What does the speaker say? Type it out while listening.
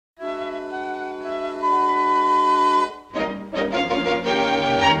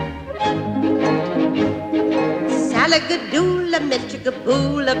Shabba-lagga-doo-la,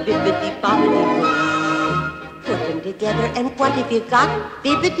 mitcha-gaboo-la, bibbidi-bobbidi-boo. Put them together and what have you got?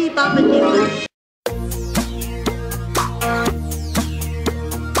 Bibbidi-bobbidi-boo.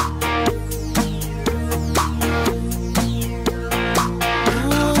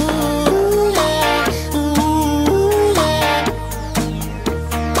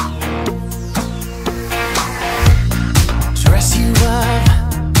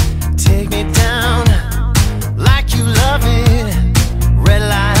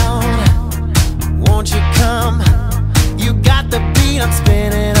 I'm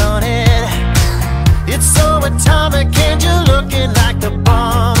spinning on it. It's so atomic and you're looking like the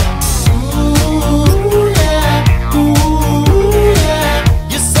bomb. Ooh, yeah, ooh, yeah.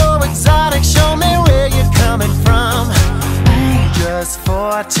 You're so exotic, show me where you're coming from. Just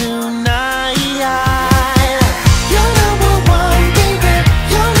for tonight. You're number one, baby.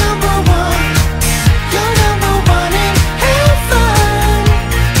 You're number one. You're number one in heaven.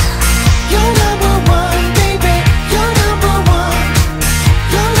 You're number one, baby. You're number one.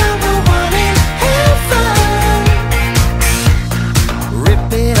 You're number one in heaven. Rip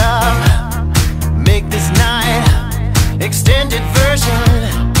it up, make this night extended version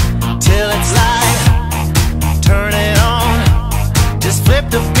till it's light. Turn it on, just flip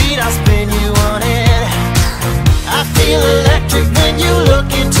the beat, I'll spin you on it. I feel electric when you look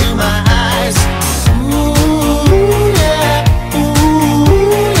into my eyes. Ooh, yeah, ooh,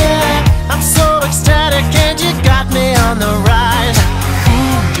 yeah. I'm so ecstatic and you got me on the rise.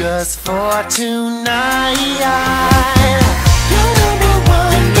 Just for tonight. You're number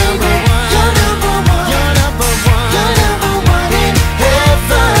one, baby. You're number one. You're number one. You're number one in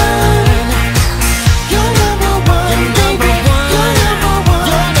heaven. You're number one, baby. You're number one.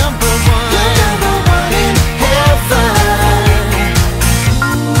 You're number one. You're number one in heaven.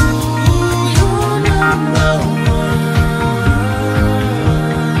 Ooh, you're number one.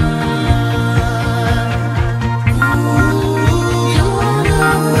 Ooh, you're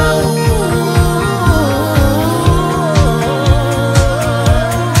number one.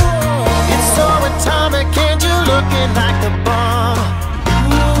 It's so atomic and you're looking like the bomb.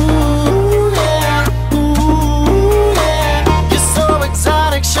 Ooh, yeah, ooh, yeah. You're so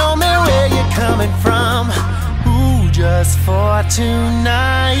exotic, show me where you're coming from. Ooh, just for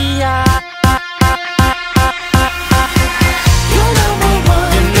tonight.